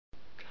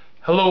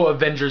Hello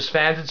Avengers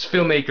fans, it's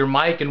filmmaker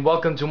Mike and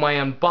welcome to my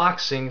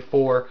unboxing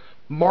for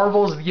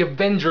Marvel's The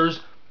Avengers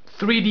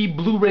 3D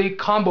Blu-ray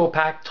Combo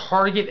Pack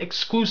Target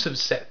exclusive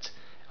set.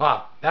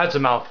 Wow, that's a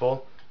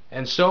mouthful.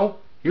 And so,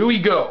 here we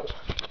go.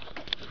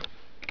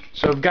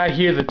 So I've got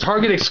here the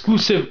Target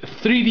exclusive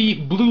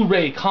 3D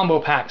Blu-ray Combo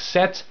Pack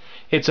set.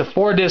 It's a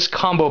 4-disc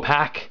combo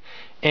pack,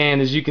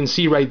 and as you can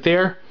see right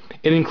there,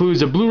 it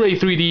includes a Blu-ray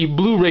 3D,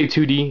 Blu-ray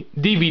 2D,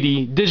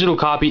 DVD, digital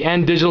copy,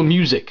 and digital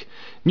music.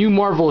 New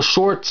Marvel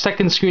short,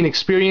 second screen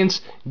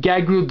experience,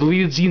 gag reel,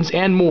 deleted scenes,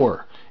 and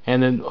more.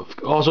 And then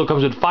also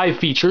comes with 5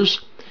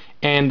 features,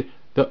 and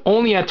the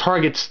only at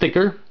Target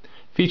sticker,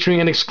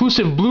 featuring an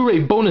exclusive Blu-ray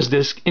bonus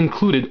disc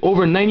included,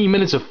 over 90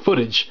 minutes of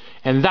footage,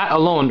 and that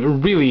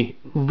alone really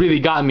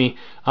got me.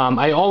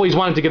 I always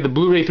wanted to get the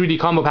Blu-ray 3D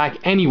combo pack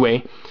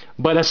anyway,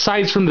 but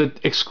aside from the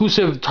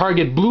exclusive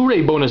Target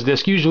Blu-ray bonus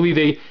disc,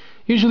 usually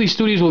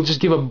studios will just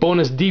give a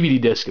bonus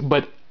DVD disc,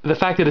 but the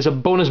fact that it's a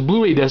bonus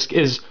Blu-ray disc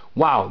is,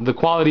 wow, the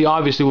quality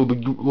obviously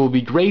will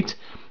be great.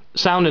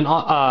 Sound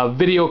and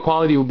video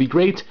quality will be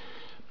great.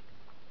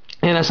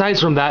 And aside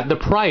from that, the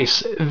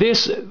price,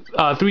 this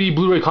 3D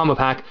Blu-ray combo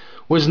pack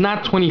was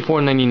not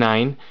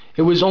 $24.99.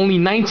 It was only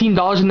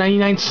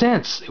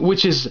 $19.99,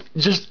 which is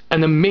just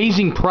an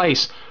amazing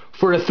price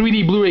for a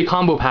 3D Blu-ray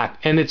combo pack,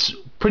 and it's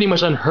pretty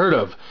much unheard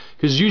of,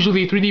 because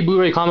usually 3D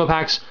Blu-ray combo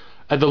packs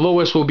at the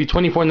lowest will be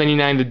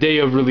 $24.99 the day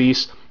of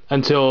release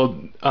until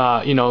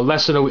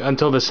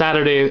until the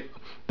Saturday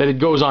that it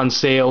goes on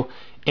sale,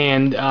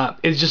 and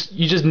you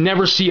just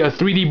never see a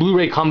 3D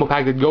Blu-ray combo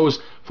pack that goes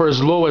for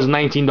as low as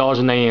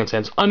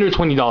 $19.99, under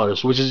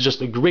 $20, which is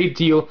just a great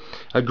deal,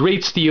 a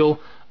great steal.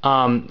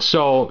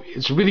 So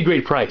it's a really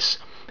great price,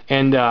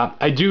 and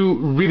I do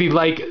really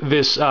like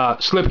this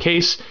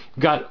slipcase.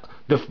 Got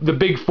the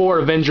big 4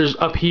 Avengers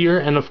up here,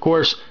 and of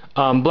course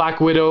Black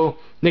Widow,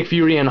 Nick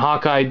Fury, and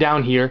Hawkeye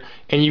down here,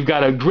 and you've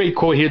got a great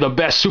quote here: the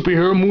best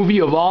superhero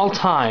movie of all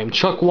time,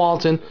 Chuck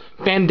Walton,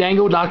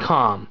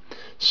 Fandango.com.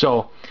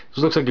 So this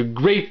looks like a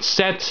great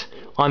set.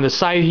 On the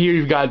side here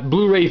you've got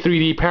Blu-ray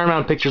 3D,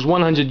 Paramount Pictures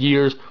 100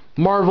 years,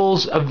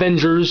 Marvel's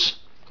Avengers,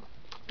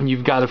 and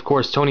you've got of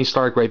course Tony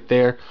Stark right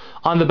there.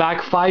 On the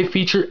back, 5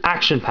 feature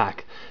action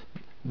pack,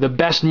 the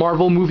best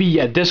Marvel movie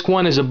yet. Disc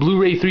 1 is a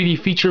Blu-ray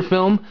 3D feature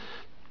film,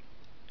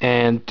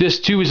 and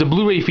Disc 2 is a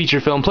Blu-ray feature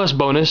film plus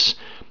bonus.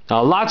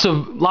 Lots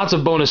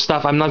of bonus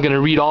stuff. I'm not going to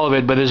read all of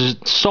it, but there's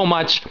so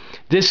much.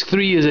 Disc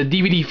 3 is a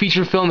DVD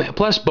feature film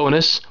plus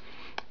bonus,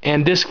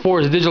 and Disc 4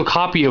 is a digital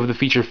copy of the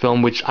feature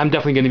film, which I'm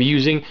definitely going to be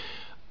using.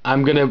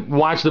 I'm going to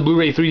watch the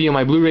Blu-ray 3D on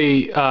my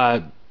Blu-ray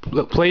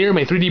player,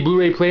 my 3D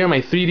Blu-ray player, my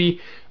 3D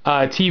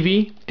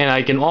TV, and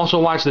I can also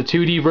watch the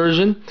 2D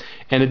version,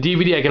 and the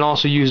DVD I can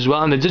also use as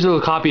well, and the digital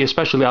copy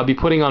especially I'll be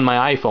putting on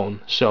my iPhone.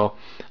 So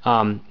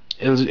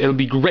it'll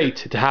be great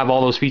to have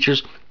all those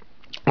features,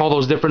 all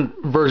those different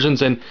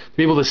versions, and to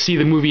be able to see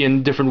the movie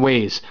in different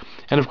ways.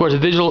 And of course, the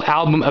digital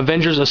album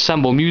Avengers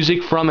Assemble,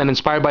 music from and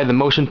inspired by the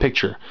motion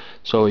picture.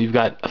 So you've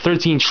got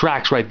 13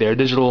 tracks right there,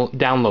 digital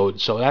download.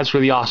 So that's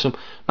really awesome.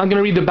 I'm not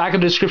going to read the back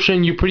of the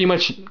description.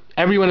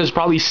 Everyone has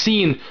probably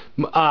seen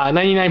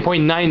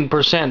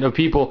 99.9% of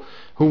people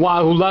who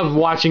love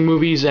watching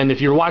movies, and if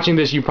you're watching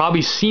this, you've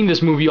probably seen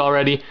this movie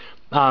already.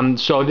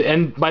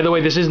 And by the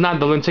way, this is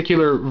not the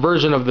lenticular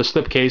version of the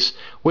slipcase,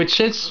 which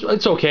it's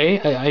okay.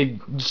 I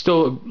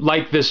still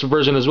like this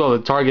version as well, the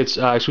Target's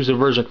exclusive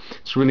version.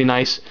 It's really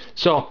nice.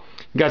 So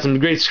got some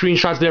great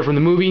screenshots there from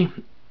the movie,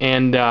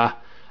 and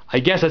I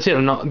guess that's it.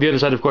 On the other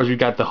side, of course, we've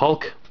got the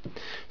Hulk.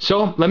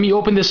 So let me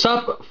open this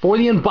up for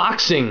the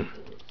unboxing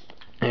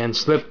and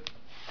slip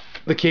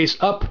the case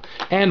up,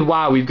 and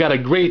wow, we've got the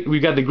great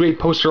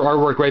poster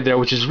artwork right there,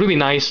 which is really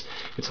nice.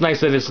 It's nice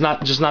that it's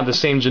not the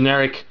same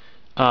generic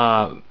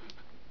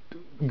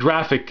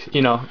graphic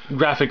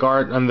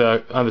art on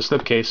the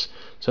slipcase.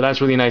 So that's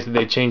really nice that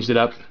they changed it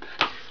up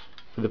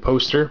for the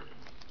poster.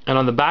 And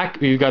on the back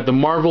we've got the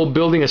Marvel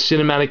Building a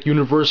Cinematic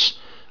Universe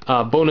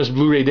bonus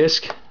Blu-ray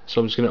disc.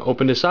 So I'm just going to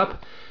open this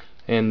up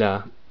and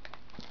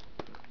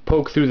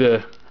poke through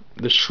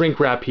the shrink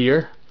wrap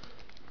here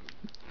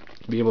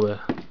to be able to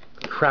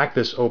crack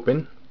this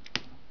open.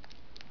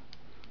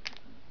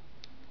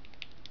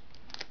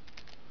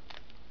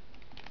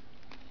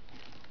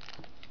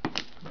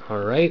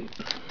 Alright,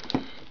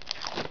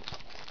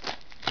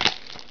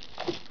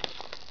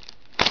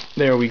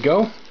 there we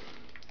go.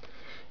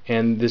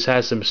 And this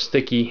has some of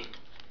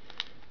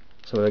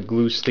the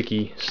glue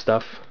sticky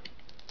stuff,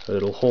 so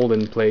it'll hold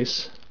in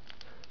place.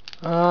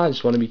 I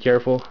just want to be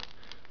careful,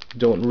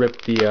 don't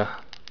rip the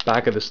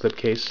back of the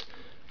slipcase.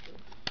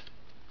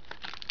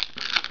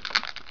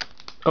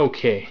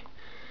 Okay,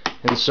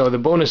 and so the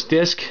bonus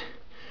disc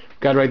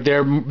got right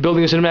there,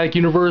 Building a Cinematic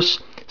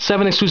Universe.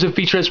 7 exclusive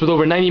featurettes with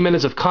over 90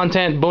 minutes of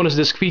content. Bonus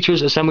disc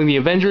features Assembling the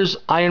Avengers,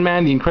 Iron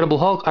Man, The Incredible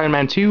Hulk, Iron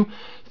Man 2,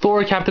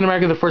 Thor, Captain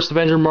America, The First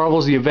Avenger,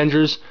 Marvel's The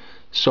Avengers.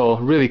 So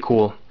really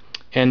cool.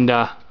 And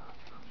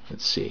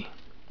let's see,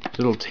 there's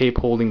a little tape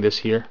holding this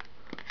here.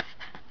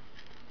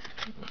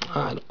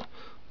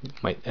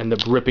 Might end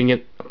up ripping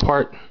it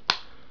apart.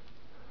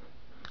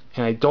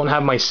 And I don't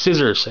have my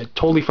scissors. I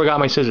totally forgot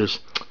my scissors.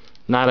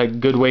 Not a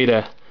good way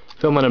to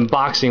film an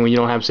unboxing when you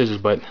don't have scissors,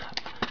 but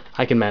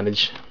I can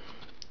manage.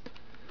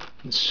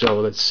 So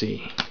let's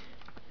see.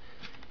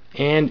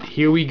 And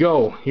here we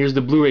go. Here's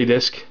the Blu-ray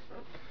disc.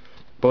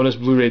 Bonus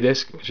Blu-ray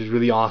disc, which is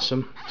really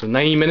awesome. So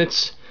 90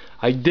 minutes.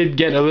 I did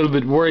get a little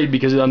bit worried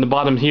because on the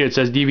bottom here it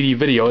says DVD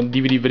video,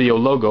 DVD video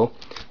logo,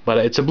 but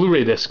it's a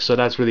Blu-ray disc, so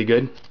that's really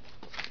good.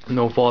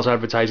 No false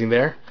advertising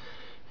there.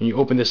 When you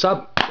open this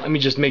up, let me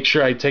just make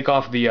sure I take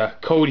off the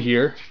code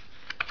here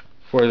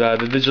for the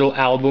digital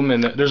album,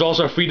 and there's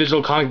also a free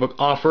digital comic book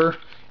offer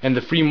and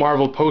the free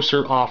Marvel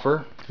poster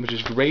offer, which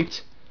is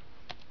great.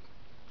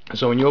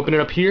 So when you open it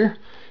up here,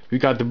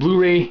 we've got the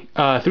Blu-ray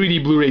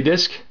 3D Blu-ray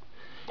disc,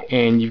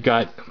 and you've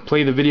got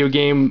play the video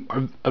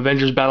game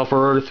Avengers Battle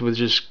for Earth,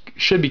 which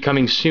should be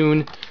coming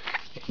soon.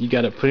 You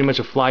got pretty much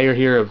a flyer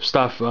here of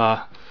stuff.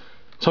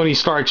 Tony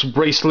Stark's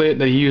bracelet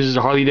that he uses,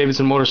 Harley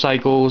Davidson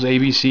motorcycles,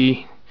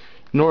 ABC,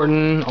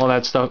 Norton, all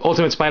that stuff.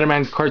 Ultimate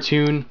Spider-Man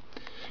cartoon.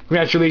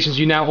 Congratulations,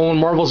 you now own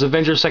Marvel's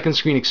Avengers second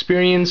screen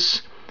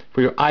experience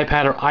for your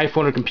iPad or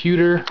iPhone or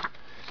computer.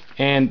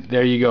 And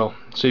there you go.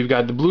 So you've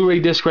got the Blu-ray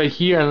disc right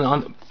here,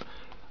 and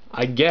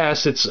I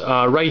guess it's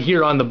right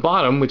here on the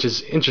bottom, which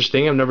is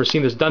interesting. I've never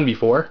seen this done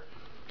before.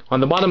 On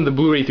the bottom of the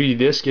Blu-ray 3D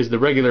disc is the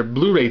regular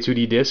Blu-ray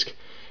 2D disc,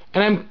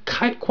 and I'm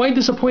quite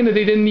disappointed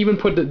they didn't even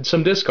put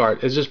some disc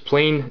art. It's just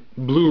plain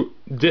blue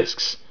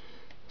discs.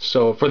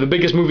 So for the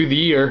biggest movie of the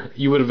year,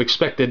 you would have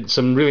expected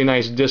some really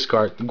nice disc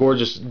art,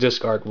 gorgeous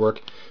disc artwork.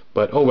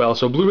 But oh well.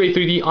 So Blu-ray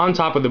 3D on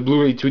top of the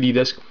Blu-ray 2D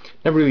disc.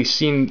 Never really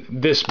seen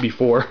this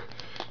before,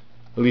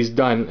 at least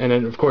done. And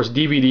then of course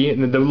DVD,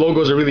 and the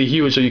logos are really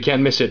huge, so you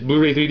can't miss it.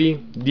 Blu-ray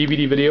 3D,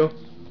 DVD video,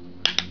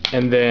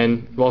 and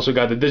then we've also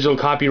got the digital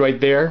copy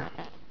right there.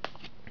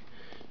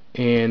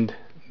 And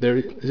there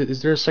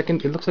is there a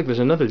second? It looks like there's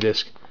another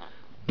disc.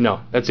 No,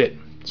 that's it.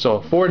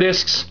 So 4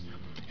 discs,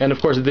 and of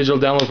course the digital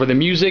download for the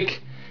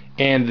music,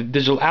 and the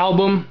digital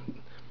album,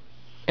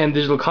 and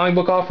digital comic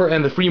book offer,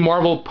 and the free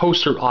Marvel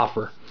poster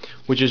offer,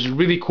 which is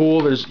really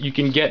cool. You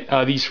can get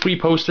these free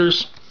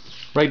posters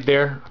right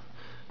there.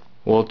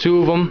 Well, 2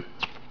 of them.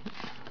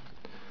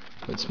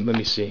 Let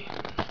me see.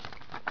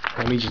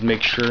 Let me just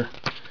make sure.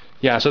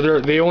 Yeah, so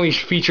they only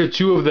feature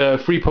 2 of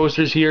the free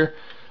posters here.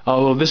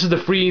 Well, this is the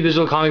free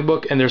digital comic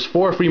book, and there's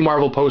 4 free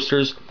Marvel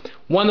posters.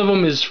 One of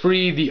them is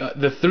free.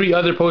 The 3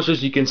 other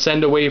posters you can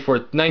send away for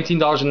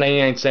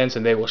 $19.99,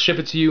 and they will ship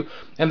it to you.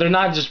 And they're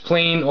not just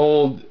plain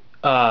old,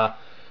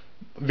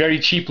 very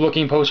cheap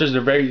looking posters.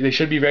 They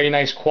should be very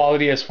nice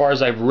quality as far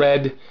as I've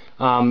read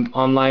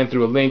online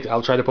through a link.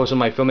 I'll try to post on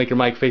my Filmmaker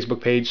Mike Facebook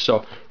page.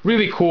 So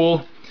really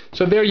cool.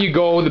 So there you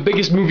go, the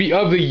biggest movie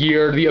of the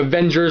year, The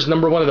Avengers,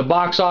 #1 at the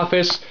box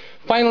office,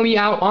 finally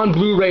out on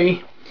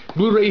Blu-ray.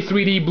 Blu-ray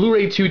 3D,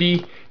 Blu-ray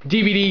 2D,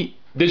 DVD,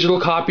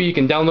 digital copy. You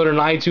can download it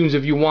on iTunes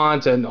if you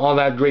want, and all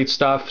that great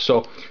stuff.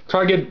 So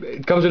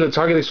it comes with a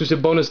Target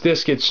exclusive bonus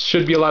disc. It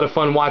should be a lot of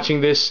fun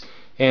watching this,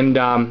 and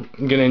I'm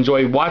gonna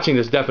enjoy watching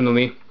this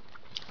definitely.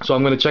 So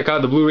I'm gonna check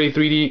out the Blu-ray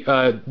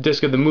 3D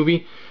disc of the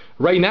movie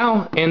right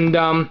now, and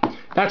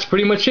that's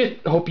pretty much it.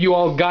 Hope you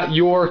all got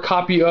your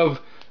copy of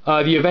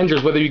The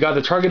Avengers, whether you got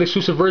the Target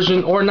exclusive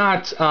version or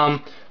not.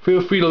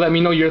 Feel free to let me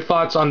know your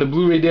thoughts on the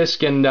Blu-ray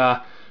disc, and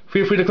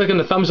feel free to click on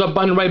the thumbs up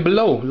button right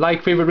below.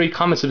 Like, favorite, rate,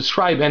 comment,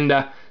 subscribe, and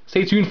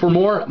stay tuned for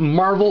more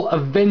Marvel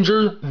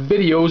Avengers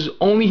videos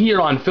only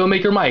here on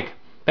Filmmaker Mike.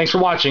 Thanks for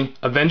watching.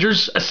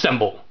 Avengers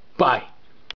Assemble. Bye.